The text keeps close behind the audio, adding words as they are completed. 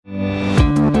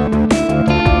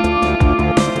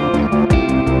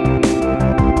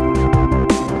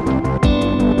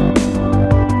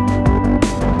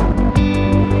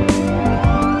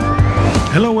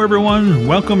everyone.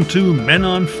 Welcome to Men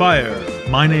on Fire.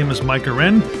 My name is Mike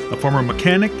Arend, a former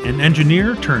mechanic and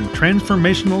engineer turned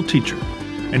transformational teacher.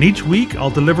 And each week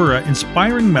I'll deliver an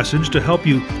inspiring message to help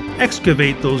you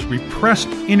excavate those repressed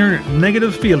inner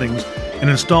negative feelings and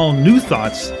install new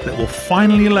thoughts that will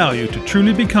finally allow you to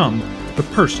truly become the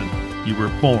person you were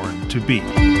born to be.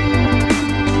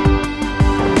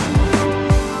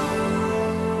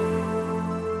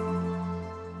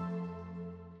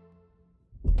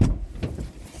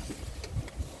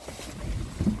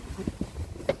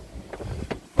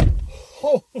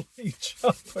 Holy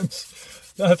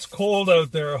jumpins, that's cold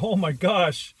out there. Oh my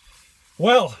gosh.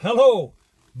 Well, hello,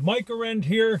 Mike Arend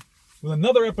here with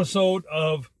another episode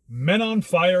of Men on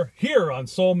Fire here on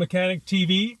Soul Mechanic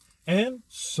TV and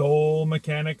Soul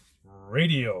Mechanic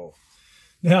Radio.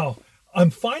 Now, I'm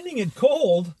finding it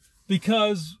cold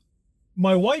because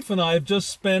my wife and I have just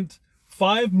spent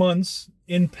 5 months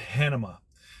in Panama.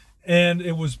 And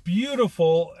it was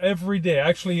beautiful every day.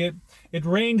 Actually, it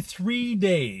rained 3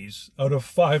 days out of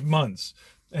 5 months.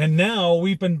 And now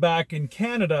we've been back in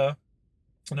Canada,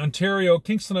 in Ontario,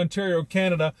 Kingston, Ontario,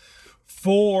 Canada,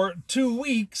 for 2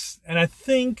 weeks. And I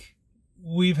think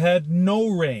we've had no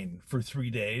rain for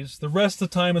 3 days. The rest of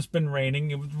the time it's been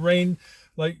raining. It was rain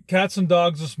like cats and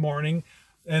dogs this morning.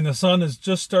 And the sun has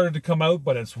just started to come out,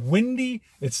 but it's windy,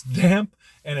 it's damp,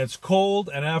 and it's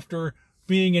cold. And after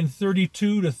being in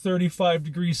 32 to 35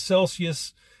 degrees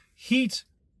Celsius heat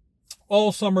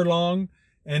all summer long,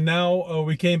 and now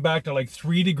we came back to like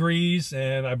 3 degrees,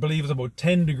 and I believe it's about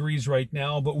 10 degrees right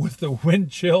now, but with the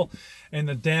wind chill and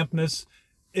the dampness,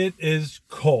 it is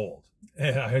cold.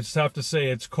 And I just have to say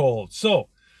it's cold. So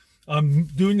I'm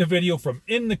doing a video from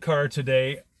in the car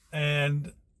today,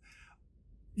 and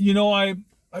you know, I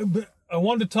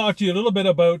wanted to talk to you a little bit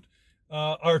about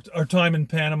our time in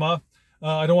Panama.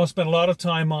 I don't want to spend a lot of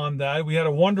time on that. We had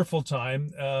a wonderful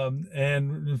time.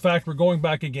 And in fact, we're going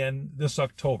back again this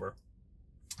October.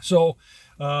 So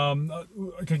I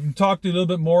can talk to you a little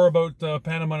bit more about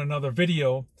Panama in another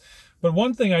video. But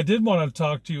one thing I did want to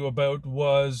talk to you about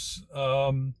was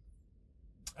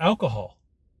alcohol,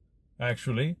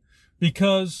 actually.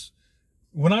 Because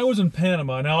when I was in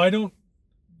Panama, now I don't,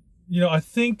 I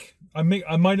think I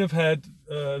might have had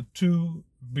 2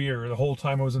 beer the whole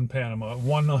time I was in Panama.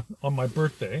 One on my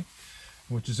birthday,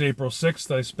 which is April 6th.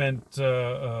 I spent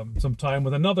some time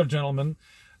with another gentleman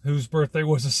whose birthday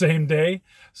was the same day,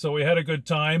 so we had a good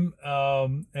time.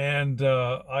 And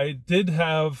I did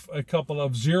have a couple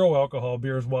of zero alcohol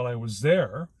beers while I was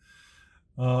there.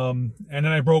 And then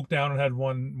I broke down and had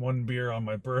one beer on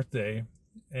my birthday.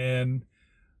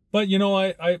 But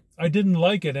I didn't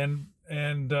like it,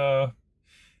 and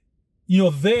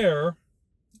there,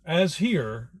 as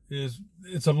here,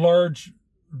 it's a large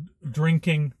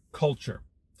drinking culture.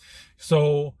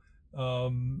 So,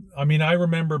 I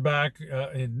remember back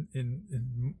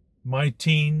in my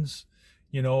teens,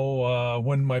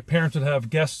 when my parents would have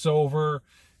guests over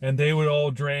and they would all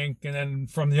drink, and then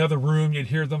from the other room you'd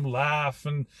hear them laugh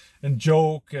and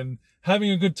joke and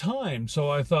having a good time. So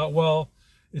I thought, well,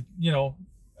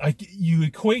 you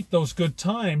equate those good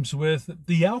times with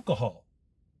the alcohol.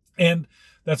 And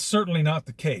that's certainly not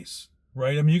the case,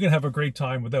 right? I mean, you can have a great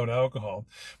time without alcohol.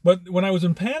 But when I was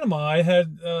in Panama, I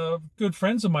had good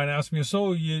friends of mine ask me,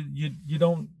 so you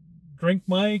don't drink,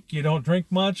 Mike? You don't drink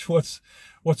much? What's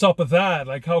up with that?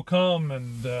 Like, how come?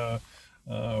 And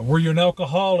were you an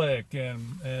alcoholic?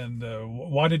 And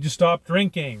why did you stop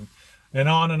drinking? And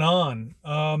on and on.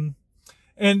 I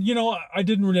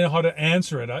didn't really know how to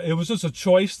answer it. It was just a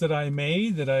choice that I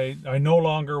made, that I no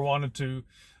longer wanted to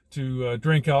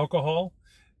drink alcohol.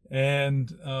 And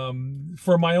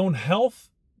for my own health,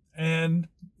 and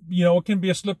it can be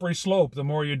a slippery slope. The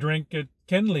more you drink, it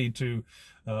can lead to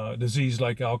disease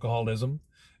like alcoholism,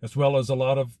 as well as a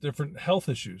lot of different health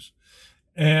issues.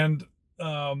 And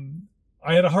I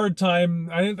had a hard time.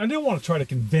 I didn't want to try to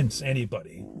convince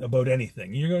anybody about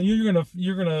anything. You're gonna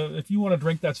if you want to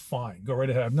drink, that's fine. Go right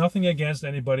ahead. I have nothing against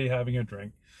anybody having a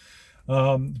drink.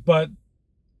 But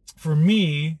for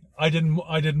me, I didn't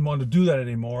want to do that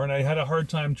anymore, and I had a hard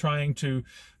time trying to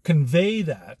convey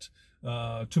that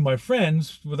to my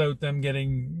friends without them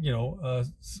getting,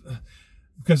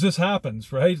 because this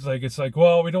happens, right? It's like,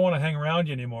 well, we don't want to hang around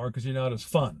you anymore because you're not as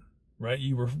fun, right?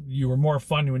 You were more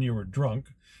fun when you were drunk,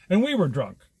 and we were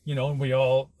drunk, and we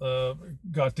all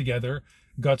got together,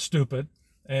 got stupid,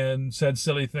 and said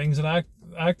silly things and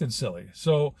acted silly.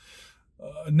 So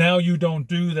now you don't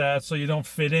do that, so you don't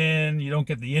fit in. You don't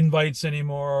get the invites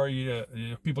anymore.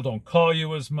 People don't call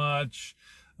you as much.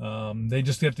 They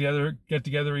just get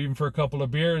together even for a couple of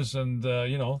beers, and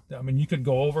you could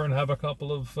go over and have a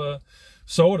couple of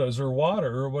sodas or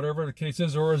water or whatever the case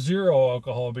is, or a zero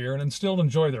alcohol beer, and still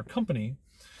enjoy their company.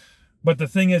 But the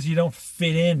thing is, you don't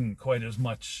fit in quite as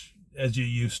much as you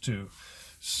used to.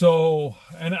 So,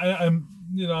 and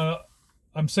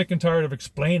I'm sick and tired of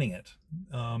explaining it.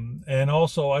 And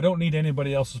also, I don't need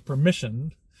anybody else's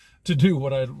permission to do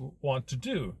what I want to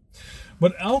do.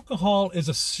 But alcohol is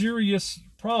a serious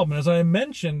problem. As I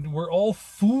mentioned, we're all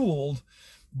fooled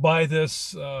by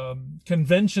this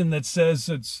convention that says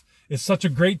it's such a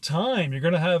great time. You're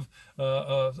going to have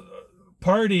a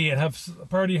party and have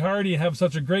party hardy and have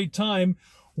such a great time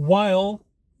while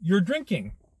you're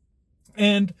drinking.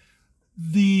 And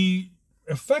the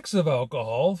effects of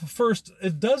alcohol, first,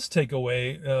 it does take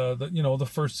away the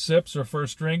first sips or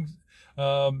first drink,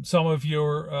 some of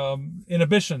your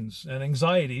inhibitions and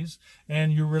anxieties,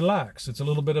 and you relax. It's a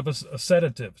little bit of a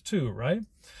sedative too, right?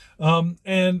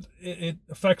 And it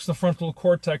affects the frontal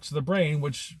cortex of the brain,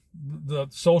 which the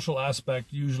social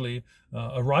aspect usually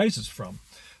arises from.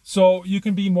 So you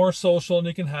can be more social and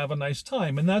you can have a nice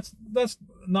time, and that's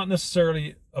not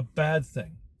necessarily a bad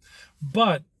thing.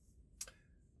 But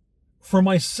for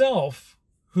myself,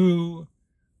 who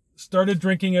started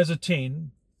drinking as a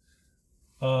teen,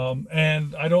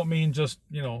 and I don't mean just,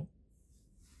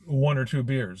 one or two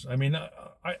beers. I mean,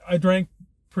 I drank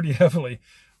pretty heavily.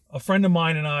 A friend of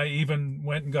mine and I even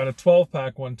went and got a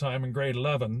 12-pack one time in grade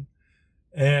 11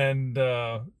 and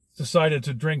decided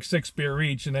to drink 6 beer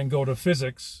each and then go to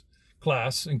physics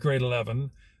class in grade 11,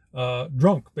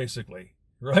 drunk, basically,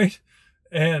 right?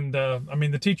 And,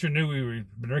 the teacher knew we were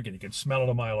drinking. You could smell it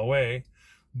a mile away.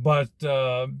 But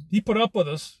he put up with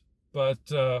us, but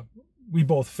we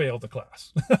both failed the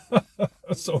class.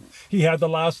 So he had the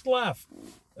last laugh,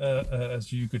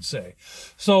 as you could say.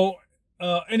 So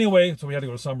anyway, so we had to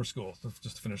go to summer school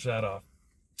just to finish that off.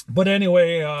 But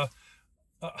anyway, and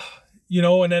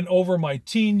then over my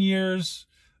teen years,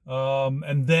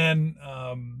 and then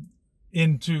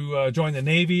into join the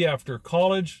Navy after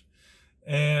college.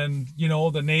 And,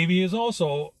 the Navy is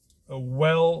also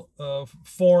well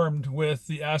formed with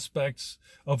the aspects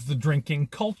of the drinking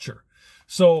culture.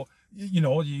 So,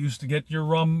 you used to get your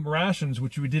rum rations,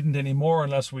 which we didn't anymore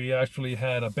unless we actually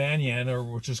had a banyan, or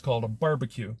which is called a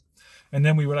barbecue. And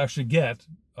then we would actually get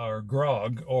our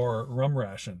grog or rum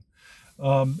ration.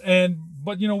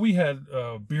 But we had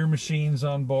beer machines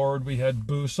on board. We had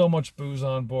booze, so much booze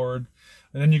on board.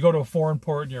 And then you go to a foreign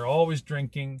port and you're always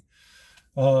drinking.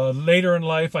 Later in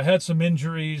life, I had some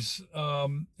injuries,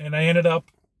 and I ended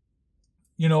up,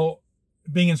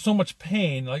 being in so much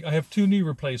pain. Like, I have 2 knee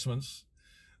replacements,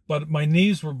 but my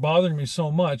knees were bothering me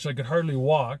so much I could hardly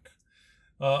walk.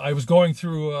 I was going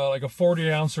through like a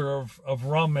 40-ouncer of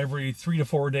rum every 3 to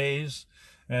 4 days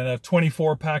and a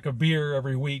 24-pack of beer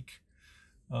every week,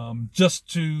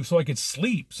 so I could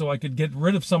sleep, so I could get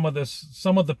rid of some of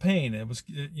the pain. It was,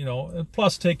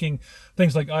 plus taking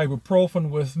things like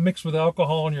ibuprofen mixed with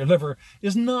alcohol in your liver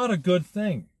is not a good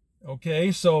thing.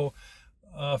 Okay. So,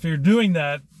 if you're doing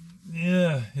that,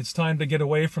 it's time to get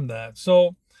away from that.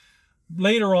 So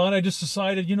later on, I just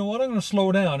decided, I'm going to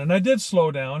slow down. And I did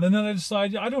slow down. And then I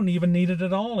decided I don't even need it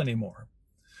at all anymore.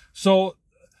 So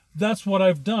that's what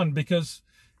I've done, because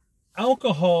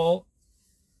alcohol,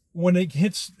 when it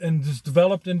hits and is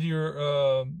developed into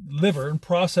your liver and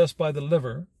processed by the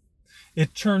liver,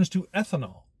 it turns to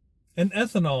ethanol. And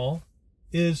ethanol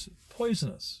is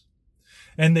poisonous.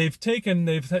 And they've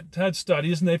had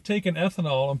studies, and they've taken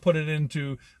ethanol and put it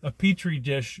into a petri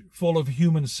dish full of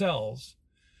human cells.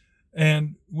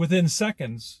 And within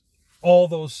seconds, all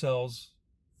those cells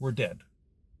were dead.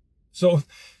 So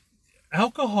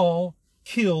alcohol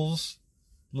kills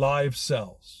live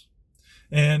cells.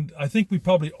 And I think we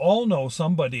probably all know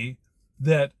somebody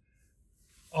that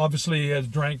obviously has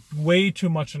drank way too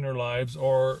much in their lives,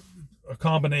 or a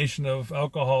combination of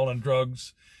alcohol and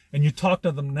drugs. And you talk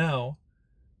to them now,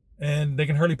 and they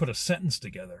can hardly put a sentence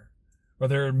together, or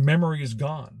their memory is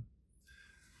gone.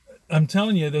 I'm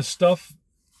telling you, this stuff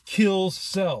kills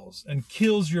cells and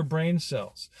kills your brain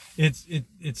cells.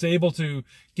 It's able to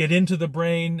get into the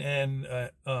brain and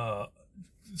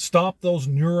stop those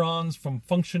neurons from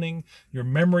functioning. Your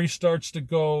memory starts to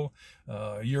go.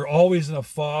 You're always in a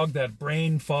fog, that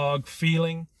brain fog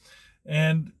feeling.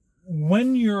 And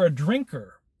when you're a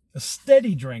drinker, a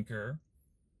steady drinker,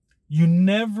 you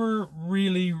never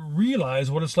really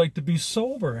realize what it's like to be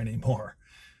sober anymore.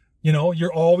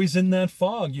 You're always in that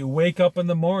fog. You wake up in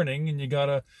the morning and you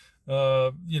gotta,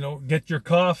 get your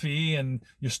coffee, and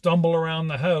you stumble around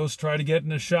the house, try to get in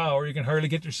the shower. You can hardly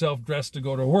get yourself dressed to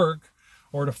go to work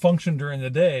or to function during the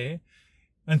day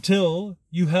until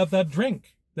you have that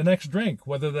drink. the next drink,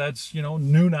 whether that's,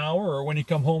 noon hour or when you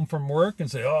come home from work and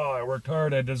say, oh, I worked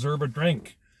hard, I deserve a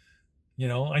drink.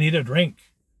 I need a drink.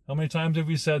 How many times have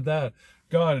we said that?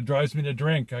 God, it drives me to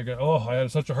drink. I go, oh, I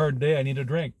had such a hard day, I need a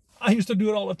drink. I used to do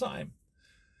it all the time.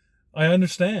 I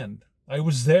understand. I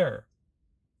was there.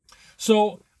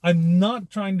 So I'm not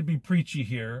trying to be preachy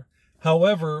here.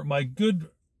 However, my good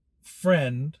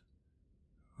friend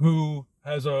who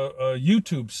has a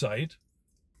YouTube site,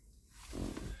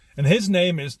 and his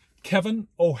name is Kevin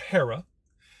O'Hara,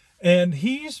 and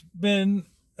he's been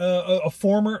a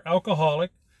former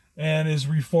alcoholic and is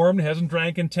reformed, hasn't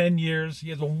drank in 10 years. He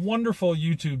has a wonderful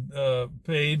YouTube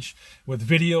page with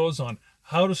videos on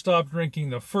how to stop drinking,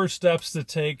 the first steps to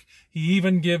take. He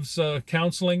even gives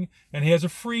counseling, and he has a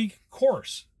free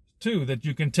course too that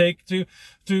you can take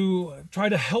to try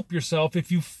to help yourself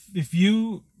if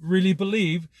you really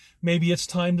believe maybe it's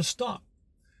time to stop.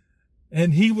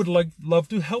 And he would love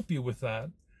to help you with that.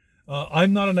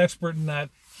 I'm not an expert in that.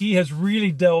 He has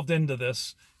really delved into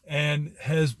this and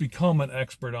has become an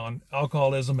expert on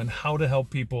alcoholism and how to help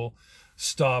people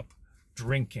stop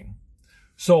drinking.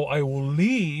 So I will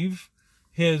leave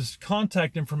his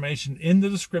contact information in the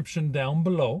description down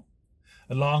below,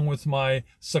 along with my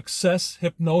success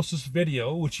hypnosis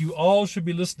video, which you all should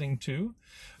be listening to.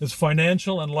 It's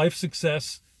financial and life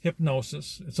success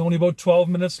hypnosis. It's only about 12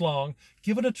 minutes long.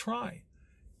 Give it a try.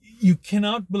 You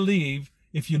cannot believe,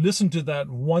 if you listen to that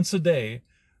once a day,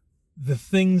 the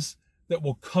things that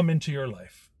will come into your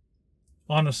life.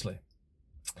 Honestly.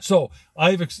 So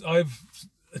I've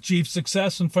achieved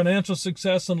success and financial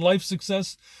success and life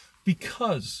success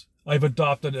because I've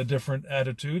adopted a different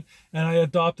attitude, and I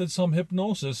adopted some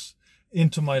hypnosis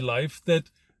into my life that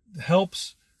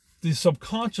helps the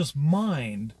subconscious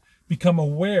mind become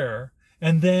aware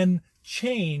and then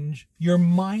change your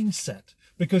mindset,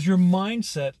 because your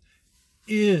mindset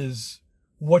is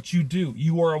what you do.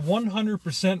 You are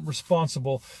 100%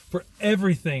 responsible for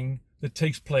everything that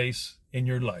takes place in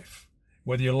your life.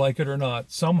 Whether you like it or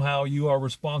not, somehow you are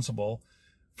responsible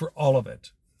for all of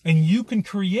it. And you can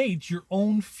create your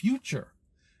own future.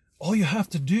 All you have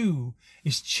to do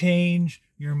is change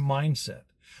your mindset.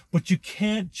 But you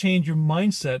can't change your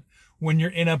mindset when you're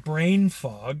in a brain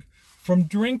fog from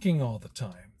drinking all the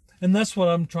time. And that's what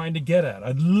I'm trying to get at.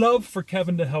 I'd love for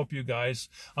Kevin to help you guys.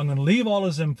 I'm going to leave all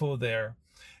his info there.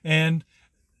 And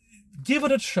give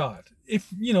it a shot.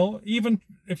 Even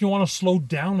if you want to slow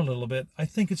down a little bit, I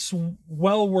think it's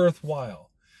well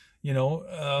worthwhile.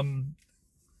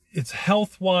 It's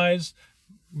health-wise.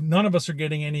 None of us are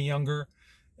getting any younger,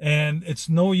 and it's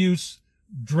no use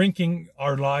drinking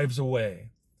our lives away.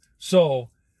 So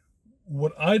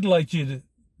what I'd like you to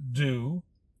do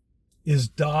is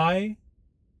die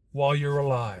while you're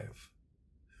alive.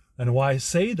 And why I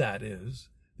say that is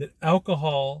that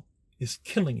alcohol is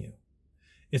killing you.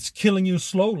 It's killing you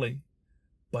slowly,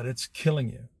 but it's killing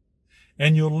you.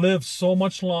 And you'll live so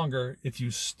much longer if you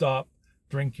stop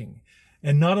drinking.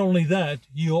 And not only that,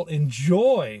 you'll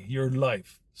enjoy your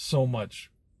life so much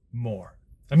more.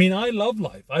 I mean, I love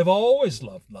life. I've always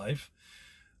loved life.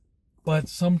 But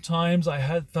sometimes I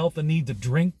had felt the need to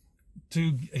drink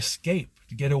to escape,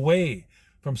 to get away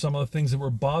from some of the things that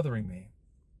were bothering me.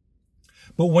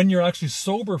 But when you're actually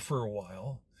sober for a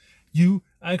while, you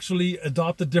actually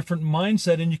adopt a different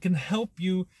mindset, and you can help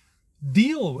you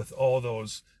deal with all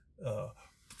those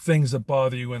things that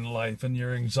bother you in life and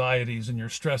your anxieties and your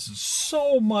stresses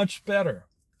so much better.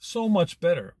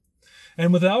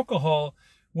 And with alcohol,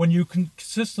 when you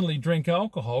consistently drink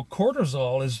alcohol,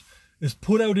 cortisol is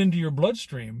put out into your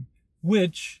bloodstream,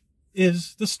 which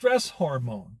is the stress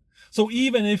hormone. So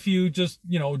even if you just,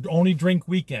 only drink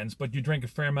weekends, but you drink a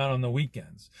fair amount on the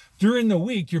weekends, during the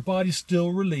week, your body's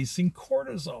still releasing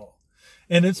cortisol,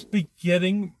 and it's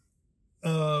getting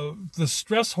the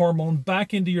stress hormone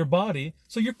back into your body.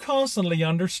 So you're constantly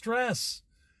under stress.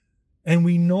 And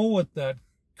we know what that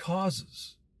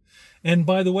causes. And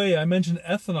by the way, I mentioned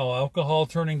ethanol, alcohol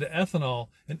turning to ethanol,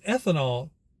 and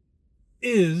ethanol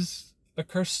is a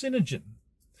carcinogen.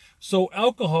 So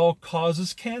alcohol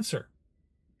causes cancer,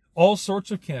 all sorts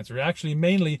of cancer, actually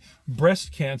mainly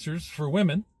breast cancers for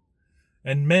women,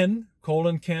 and men,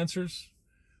 colon cancers,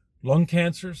 lung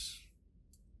cancers.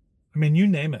 I mean, you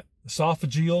name it.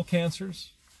 Esophageal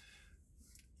cancers.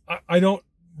 I don't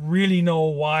really know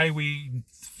why we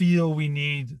feel we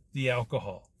need the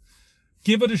alcohol.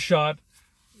 Give it a shot.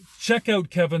 Check out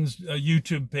Kevin's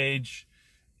YouTube page.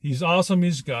 He's awesome.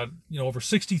 He's got over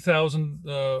 60,000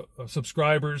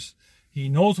 subscribers. He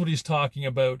knows what he's talking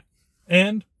about.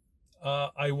 And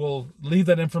I will leave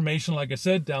that information, like I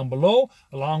said, down below,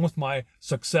 along with my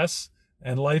success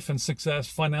and life and success,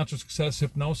 financial success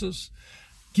hypnosis.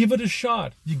 Give it a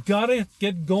shot. You gotta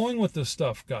get going with this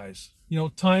stuff, guys. You know,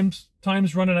 time's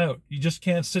running out. You just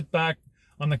can't sit back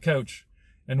on the couch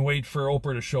and wait for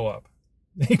Oprah to show up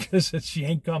because she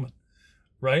ain't coming,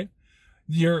 right?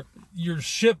 Your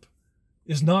ship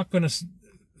is not going to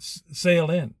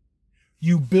sail in.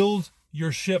 You build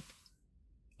your ship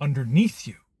underneath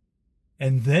you,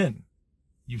 and then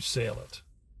you sail it.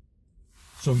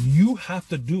 So you have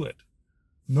to do it.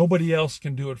 Nobody else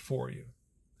can do it for you.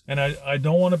 And I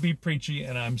don't want to be preachy,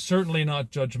 and I'm certainly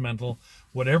not judgmental.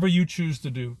 Whatever you choose to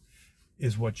do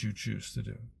is what you choose to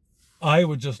do. I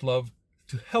would just love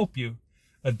to help you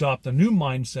adopt a new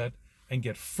mindset and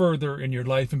get further in your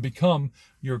life and become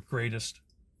your greatest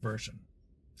version.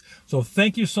 So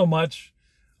thank you so much.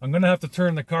 I'm going to have to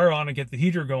turn the car on and get the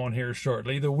heater going here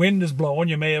shortly. The wind is blowing.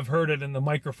 You may have heard it in the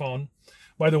microphone.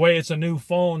 By the way, it's a new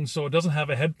phone, so it doesn't have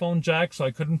a headphone jack, so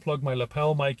I couldn't plug my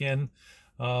lapel mic in.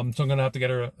 So I'm going to have to get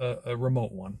a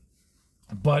remote one.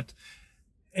 But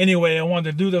anyway, I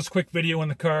wanted to do this quick video in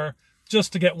the car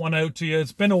just to get one out to you.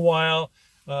 It's been a while.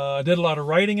 I did a lot of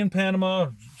writing in Panama.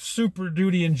 Super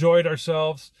duty enjoyed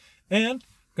ourselves. And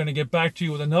going to get back to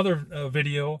you with another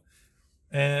video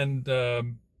and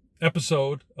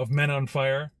episode of Men on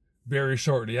Fire very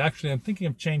shortly. Actually, I'm thinking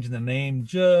of changing the name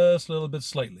just a little bit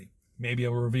slightly. Maybe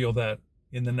I'll reveal that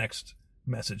in the next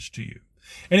message to you.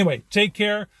 Anyway, take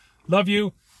care. Love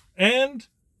you. And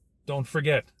don't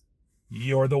forget,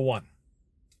 you're the one.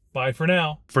 Bye for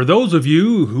now. For those of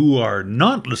you who are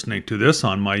not listening to this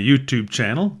on my YouTube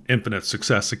channel, Infinite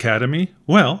Success Academy,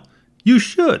 well, you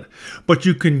should. But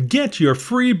you can get your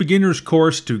free beginner's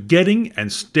course to Getting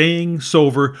and Staying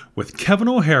Sober with Kevin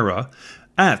O'Hara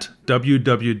at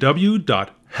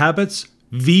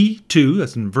www.habitsv2,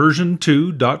 that's in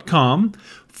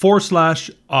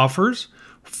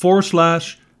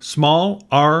version2.com/offers/small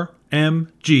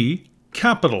RMG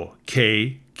capital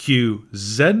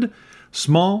KQZ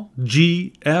small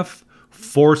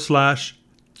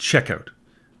GF/checkout.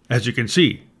 As you can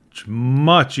see, it's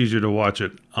much easier to watch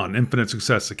it on Infinite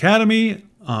Success Academy,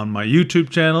 on my YouTube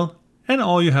channel, and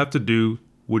all you have to do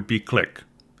would be click.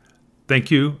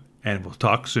 Thank you, and we'll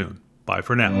talk soon. Bye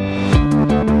for now.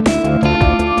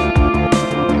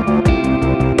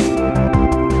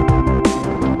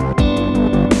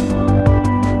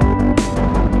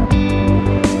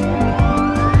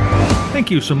 Thank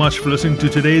you so much for listening to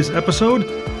today's episode.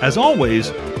 As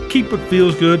always, keep what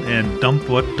feels good and dump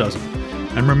what doesn't.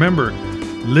 And remember,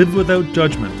 live without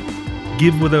judgment,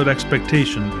 give without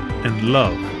expectation, and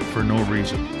love for no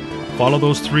reason. Follow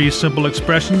those 3 simple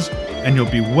expressions, and you'll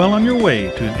be well on your way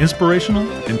to an inspirational,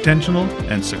 intentional,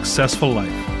 and successful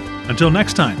life. Until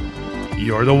next time,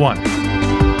 you're the one.